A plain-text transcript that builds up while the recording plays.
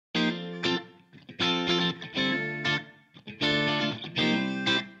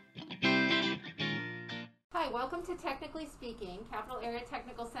welcome to Technically Speaking, Capital Area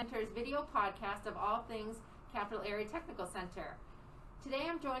Technical Center's video podcast of all things Capital Area Technical Center. Today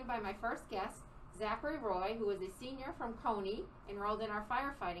I'm joined by my first guest, Zakkary Roy, who is a senior from Coney, enrolled in our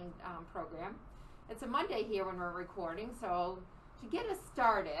firefighting program. It's a Monday here when we're recording, so to get us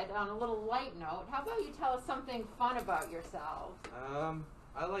started on a little light note, how about you tell us something fun about yourself? I'm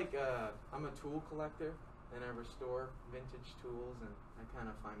a tool collector, and I restore vintage tools, and I kind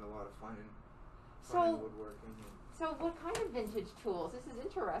of find a lot of fun in woodworking. So what kind of vintage tools? This is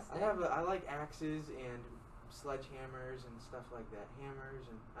interesting. I like axes and sledgehammers and stuff like that, hammers,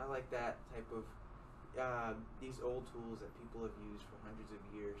 and I like that type of these old tools that people have used for hundreds of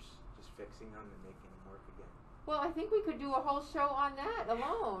years, just fixing them and making them work again. Well, I think we could do a whole show on that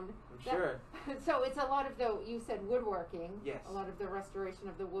alone. Sure. So it's a lot of you said woodworking. Yes. A lot of the restoration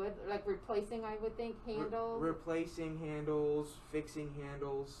of the wood, like replacing, I would think, handles. Replacing handles, fixing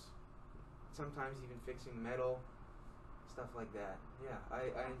handles, sometimes even fixing metal, stuff like that. Yeah,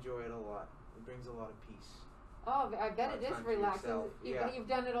 I enjoy it a lot. It brings a lot of peace. Oh, I bet it is relaxing. You've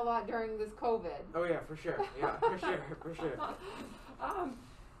done it a lot during this COVID. Oh yeah, for sure. Yeah, for sure.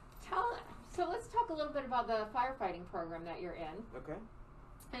 So let's talk a little bit about the firefighting program that you're in. Okay.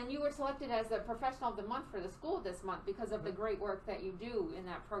 And you were selected as the professional of the month for the school this month because of the great work that you do in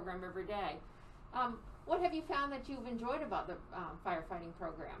that program every day. What have you found that you've enjoyed about the firefighting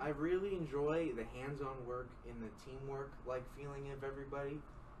program? I really enjoy the hands-on work and the teamwork like feeling of everybody.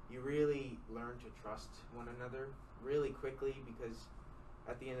 You really learn to trust one another really quickly, because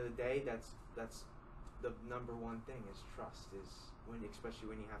at the end of the day, that's the number one thing is trust. Especially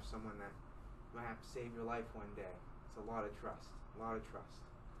when you have someone that might have to save your life one day. It's a lot of trust.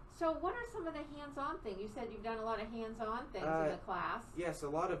 So what are some of the hands-on things? You said you've done a lot of hands-on things in the class. Yes, a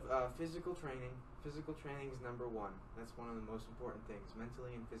lot of physical training. Physical training is number one. That's one of the most important things,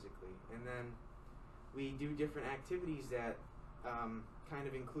 mentally and physically. And then we do different activities that kind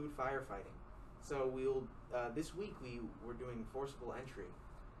of include firefighting. So this week we're doing forcible entry.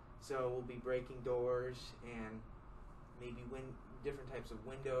 So we'll be breaking doors and maybe different types of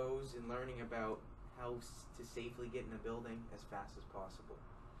windows, and learning about how to safely get in a building as fast as possible.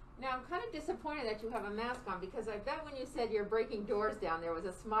 Now, I'm kind of disappointed that you have a mask on, because I bet when you said you're breaking doors down, there was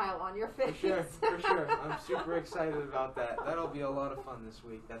a smile on your face. For sure. I'm super excited about that. That'll be a lot of fun this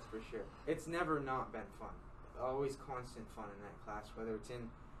week, that's for sure. It's never not been fun. Always constant fun in that class, whether it's in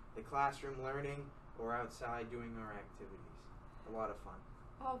the classroom learning or outside doing our activities. A lot of fun.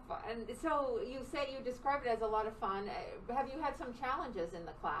 Oh, fun. And so you say you described it as a lot of fun. Have you had some challenges in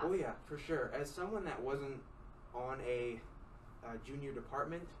the class? Oh yeah, for sure. As someone that wasn't on a junior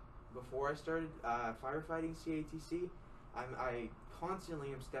department before I started firefighting CATC, I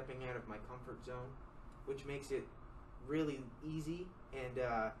constantly am stepping out of my comfort zone, which makes it really easy, and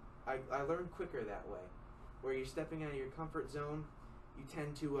I learn quicker that way. Where you're stepping out of your comfort zone, you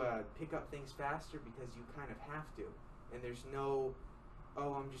tend to pick up things faster because you kind of have to, and there's no,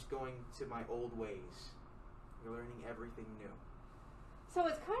 I'm just going to my old ways. You're learning everything new. So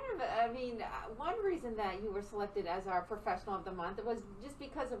it's kind of, one reason that you were selected as our professional of the month was just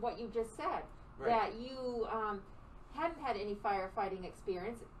because of what you just said. Right. That you hadn't had any firefighting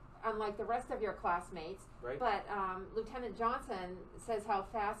experience, unlike the rest of your classmates. Right. But Lieutenant Johnson says how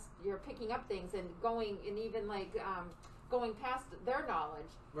fast you're picking up things and going, and even going past their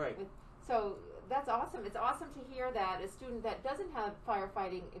knowledge. Right. So that's awesome. It's awesome to hear that a student that doesn't have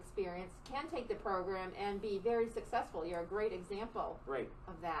firefighting experience can take the program and be very successful. You're a great example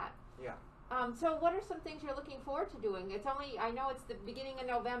of that. Yeah. So what are some things you're looking forward to doing? I know it's the beginning of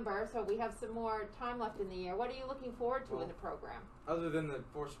November, so we have some more time left in the year. What are you looking forward to in the program? Other than the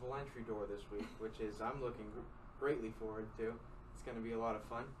forcible entry door this week, which is I'm looking greatly forward to. It's going to be a lot of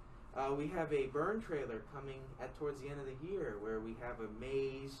fun. We have a burn trailer coming towards the end of the year, where we have a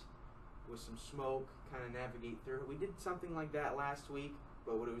maze with some smoke, kind of navigate through. We did something like that last week,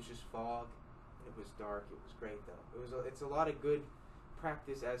 but it was just fog. It was dark. It was great though. It's a lot of good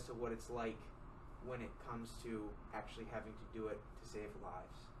practice as to what it's like when it comes to actually having to do it to save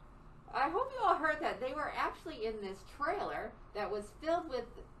lives. I hope you all heard that. They were actually in this trailer that was filled with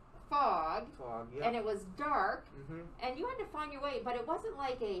fog, yep. And it was dark, and you had to find your way, but it wasn't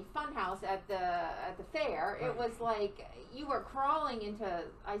like a fun house at the fair. Right. It was like you were crawling into,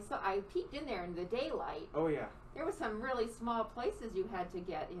 I peeked in there in the daylight. Oh yeah. There were some really small places you had to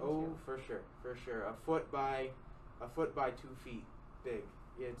get into. Oh, for sure. A foot by 2 feet big.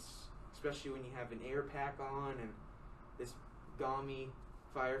 It's, especially when you have an air pack on and this gaumy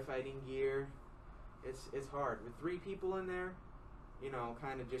firefighting gear. It's hard. With 3 people in there,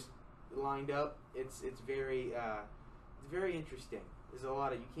 kind of just lined up, it's very interesting. there's a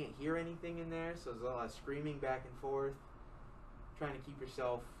lot of, you can't hear anything in there, so there's a lot of screaming back and forth, trying to keep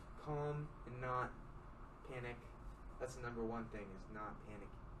yourself calm and not panic. That's the number one thing, is not panic.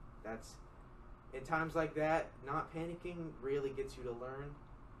 That's, in times like that, not panicking really gets you to learn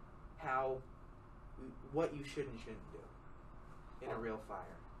what you should and shouldn't do in a real fire.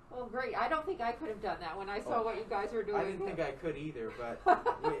 Well, great. I don't think I could have done that when I saw what you guys were doing. I didn't think I could either, but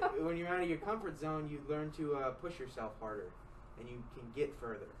when you're out of your comfort zone, you learn to push yourself harder, and you can get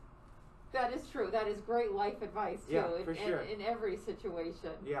further. That is true. That is great life advice, too, Yeah, for sure. in every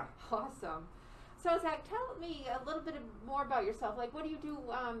situation. Yeah. Awesome. So, Zach, tell me a little bit more about yourself. Like, what do?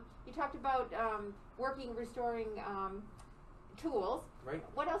 You talked about restoring tools. Right.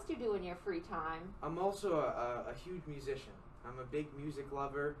 What else do you do in your free time? I'm also a huge musician. I'm a big music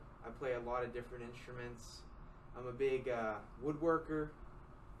lover. I play a lot of different instruments. I'm a big woodworker.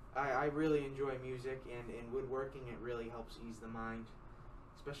 I really enjoy music, and in woodworking it really helps ease the mind.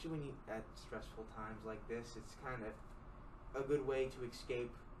 Especially when at stressful times like this, it's kind of a good way to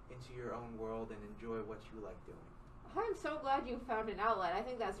escape into your own world and enjoy what you like doing. I'm so glad you found an outlet. I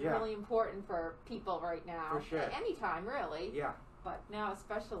think that's really important for people right now. For sure. At any time, really. Yeah. But now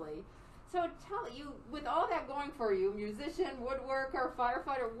especially. So tell you, with all that going for you, musician, woodworker,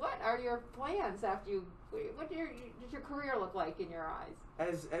 firefighter, what are your plans after you? What does your career look like in your eyes?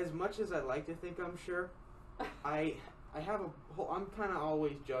 As much as I'd like to think I'm sure, I have a whole. I'm kind of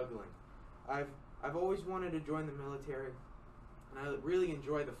always juggling. I've always wanted to join the military, and I really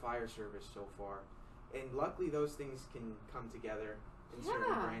enjoy the fire service so far. And luckily, those things can come together in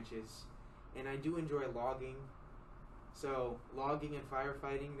certain branches. And I do enjoy logging. So logging and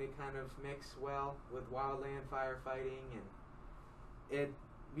firefighting, they kind of mix well with wildland firefighting, and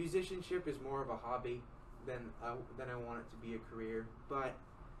musicianship is more of a hobby than I want it to be a career, but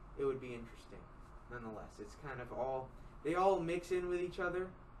it would be interesting nonetheless. It's kind of they all mix in with each other,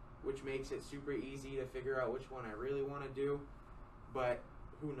 which makes it super easy to figure out which one I really want to do, but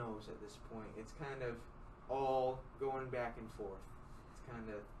who knows at this point. It's kind of all going back and forth. It's kind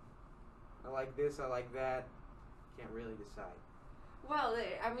of, I like this, I like that. Can't really decide. Well,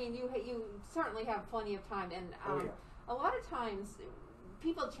 I mean, you certainly have plenty of time, and a lot of times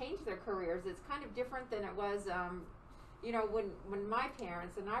people change their careers. It's kind of different than it was, when my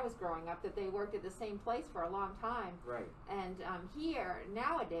parents and I was growing up, that they worked at the same place for a long time. Right. And here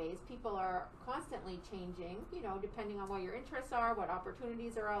nowadays, people are constantly changing. Depending on what your interests are, what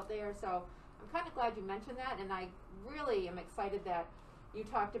opportunities are out there. So I'm kind of glad you mentioned that, and I really am excited that you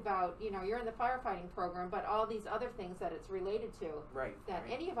talked about, you're in the firefighting program, but all these other things that it's related to. Right. That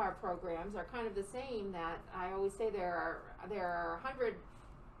any of our programs are kind of the same. That I always say there are 100,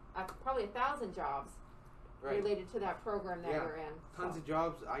 probably 1,000 jobs related to that program that you're in. Tons of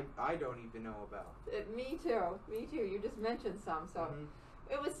jobs I don't even know about. Me too. You just mentioned some. So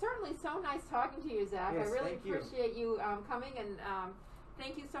it was certainly so nice talking to you, Zach. Yes, I really thank you. appreciate you coming, and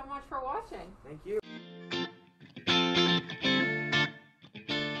thank you so much for watching. Thank you.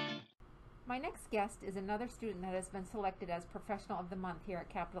 My next guest is another student that has been selected as Professional of the Month here at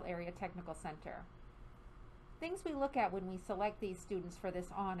Capital Area Technical Center. Things we look at when we select these students for this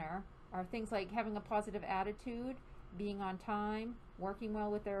honor are things like having a positive attitude, being on time, working well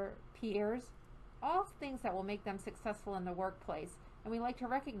with their peers, all things that will make them successful in the workplace. And we like to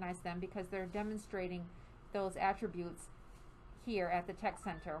recognize them because they're demonstrating those attributes here at the Tech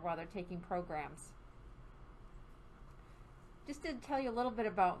Center while they're taking programs. Just to tell you a little bit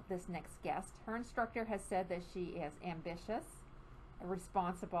about this next guest, her instructor has said that she is ambitious,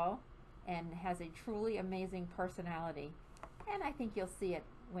 responsible, and has a truly amazing personality. And I think you'll see it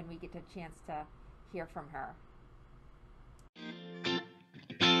when we get a chance to hear from her.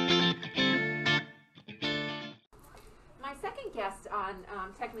 My second guest on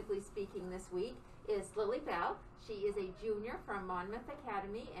Technically Speaking this week is Lilly Bell. She is a junior from Monmouth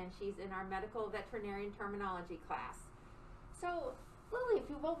Academy, and she's in our medical veterinarian terminology class. So, Lilly, if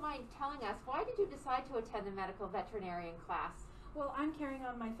you won't mind telling us, why did you decide to attend the medical veterinarian class? Well, I'm carrying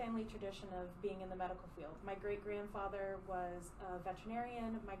on my family tradition of being in the medical field. My great-grandfather was a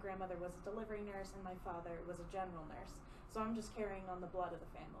veterinarian, my grandmother was a delivery nurse, and my father was a general nurse. So I'm just carrying on the blood of the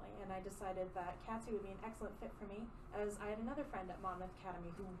family. And I decided that CATSI would be an excellent fit for me, as I had another friend at Monmouth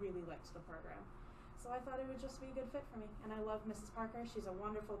Academy who really liked the program. So I thought it would just be a good fit for me. And I love Mrs. Parker. She's a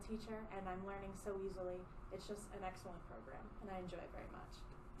wonderful teacher, and I'm learning so easily. It's just an excellent program, and I enjoy it very much.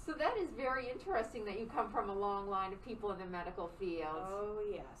 So that is very interesting that you come from a long line of people in the medical field. Oh,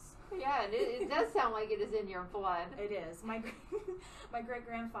 yes. Yeah, and it does sound like it is in your blood. It is. My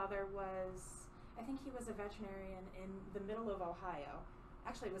great-grandfather was, I think he was a veterinarian in the middle of Ohio,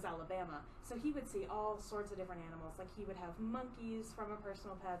 actually it was Alabama. So he would see all sorts of different animals. Like he would have monkeys from a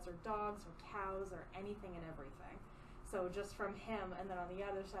personal pets, or dogs, or cows, or anything and everything. So just from him, and then on the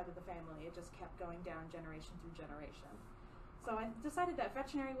other side of the family, it just kept going down generation through generation. So I decided that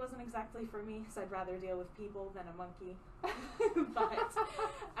veterinary wasn't exactly for me, because I'd rather deal with people than a monkey. But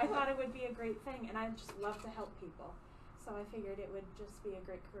I thought it would be a great thing, and I just love to help people. So I figured it would just be a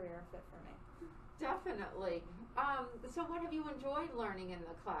great career fit for me. Definitely. So what have you enjoyed learning in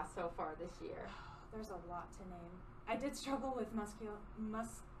the class so far this year? There's a lot to name. I did struggle with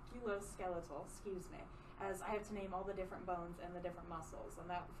musculoskeletal, as I have to name all the different bones and the different muscles, and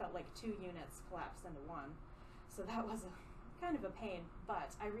that felt like 2 units collapsed into one. So that was kind of a pain,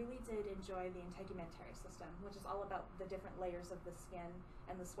 but I really did enjoy the integumentary system, which is all about the different layers of the skin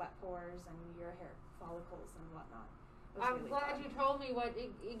and the sweat pores and your hair follicles and whatnot. I'm really glad you told me what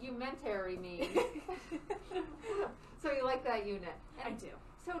integumentary means. So you like that unit? And I do.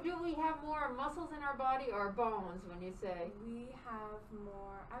 So do we have more muscles in our body or bones when you say? We have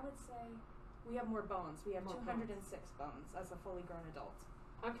more, I would say, we have more bones. We have more 206 bones as a fully grown adult.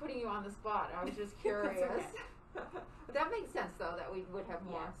 I'm putting you on the spot. I was just curious. But that makes sense, though, that we would have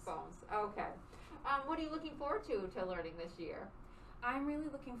more bones. Okay. What are you looking forward to learning this year? I'm really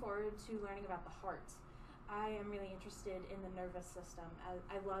looking forward to learning about the heart. I am really interested in the nervous system. I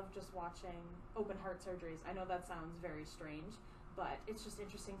love just watching open heart surgeries. I know that sounds very strange, but it's just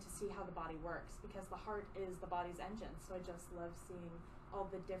interesting to see how the body works, because the heart is the body's engine. So I just love seeing all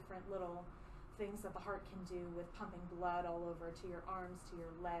the different little things that the heart can do with pumping blood all over to your arms, to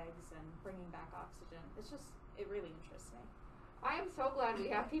your legs, and bringing back oxygen. It really interests me. I am so glad we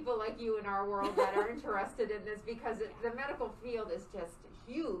have people like you in our world that are interested in this, because the medical field is just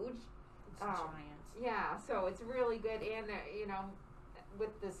huge. It's giant. Yeah, so it's really good, and you know,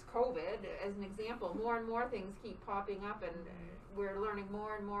 with this COVID as an example, more and more things keep popping up, and we're learning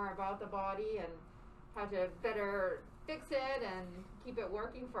more and more about the body and how to better fix it and keep it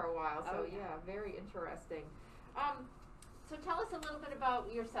working for a while. So yeah, very interesting. So tell us a little bit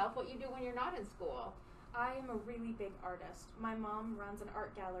about yourself, what you do when you're not in school. I am a really big artist. My mom runs an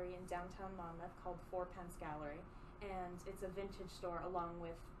art gallery in downtown Monmouth called 4 Pence Gallery, and it's a vintage store along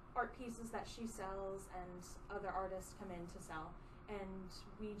with art pieces that she sells, and other artists come in to sell. And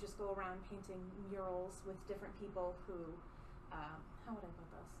we just go around painting murals with different people who, how would I put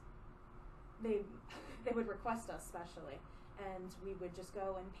this? They would request us specially, and we would just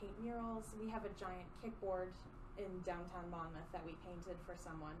go and paint murals. We have a giant kickboard in downtown Monmouth that we painted for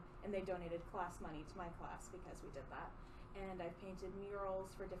someone, and they donated class money to my class because we did that. And I've painted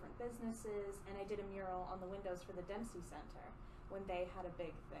murals for different businesses, and I did a mural on the windows for the Dempsey Center when they had a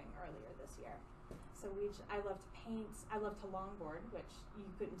big thing earlier this year. So I love to paint. I love to longboard, which you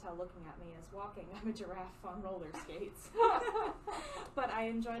couldn't tell looking at me as walking. I'm a giraffe on roller skates. But I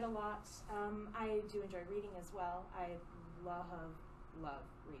enjoyed a lot. I do enjoy reading as well. I love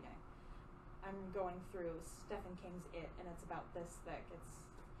reading. I'm going through Stephen King's It, and it's about this thick.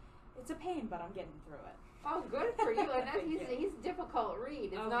 It's a pain, but I'm getting through it. Oh, good for you. And that he's a difficult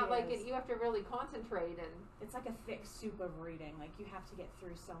read. It's not like you have to really concentrate. And it's like a thick soup of reading. Like you have to get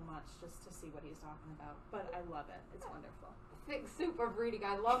through so much just to see what he's talking about. But I love it. It's wonderful. Thick soup of reading.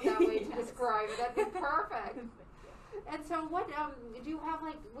 I love that way to describe it. That'd be perfect. And so what do you have,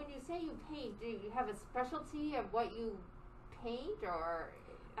 like, when you say you paint, do you have a specialty of what you paint, or?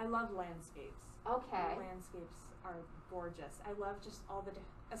 I love landscapes. Okay. Landscapes are gorgeous. I love just all the,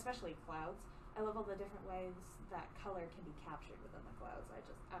 especially clouds. I love all the different ways that color can be captured within the clouds. I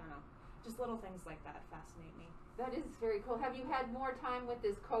don't know. Just little things like that fascinate me. That is very cool. Have you had more time with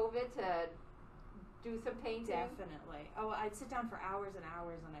this COVID to do some painting? Definitely. Oh, I'd sit down for hours and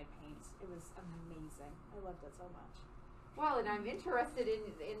hours and I'd paint. It was amazing. I loved it so much. Well, and I'm interested in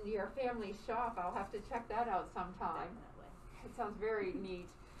your family shop. I'll have to check that out sometime. Definitely. It sounds very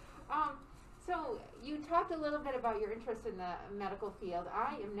neat. So you talked a little bit about your interest in the medical field.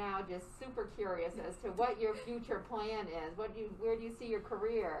 I am now just super curious as to what your future plan is. Where do you see your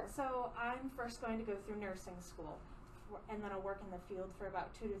career? So I'm first going to go through nursing school, and then I'll work in the field for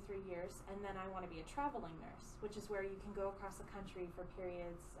about 2 to 3 years, and then I want to be a traveling nurse, which is where you can go across the country for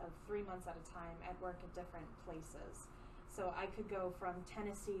periods of 3 months at a time and work at different places. So I could go from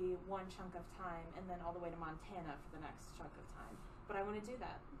Tennessee one chunk of time and then all the way to Montana for the next chunk of time. But I want to do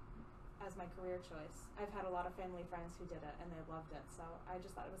that as my career choice. I've had a lot of family friends who did it and they loved it, so I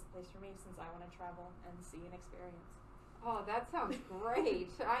just thought it was a place for me since I want to travel and see and experience. Oh, that sounds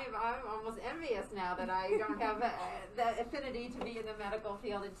great. I'm almost envious now that I don't have that affinity to be in the medical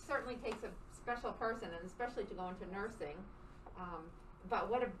field. It certainly takes a special person, and especially to go into nursing. But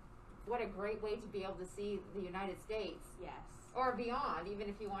what a great way to be able to see the United States. Yes. Or beyond, even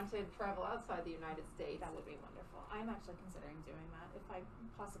if you want to travel outside the United States. That would be wonderful. I'm actually considering doing that if I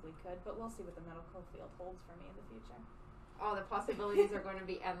possibly could, but we'll see what the medical field holds for me in the future. Oh, the possibilities are going to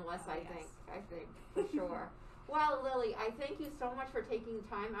be endless, I think, for sure. Well, Lily, I thank you so much for taking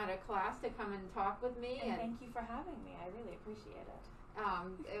time out of class to come and talk with me. And thank you for having me. I really appreciate it.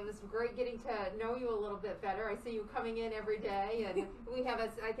 It was great getting to know you a little bit better. I see you coming in every day, and we have,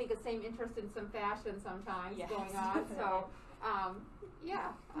 I think, the same interest in some fashion sometimes going on. So, I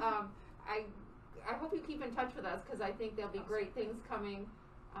hope you keep in touch with us, because I think there'll be great things coming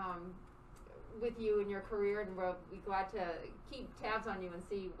with you in your career, and we'll be glad to keep tabs on you and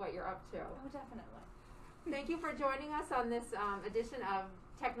see what you're up to. Oh, definitely. Thank you for joining us on this edition of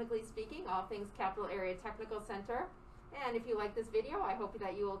Technically Speaking, all things Capital Area Technical Center. And if you like this video, I hope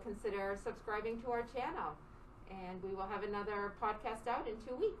that you will consider subscribing to our channel. And we will have another podcast out in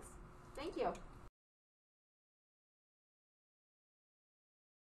 2 weeks. Thank you.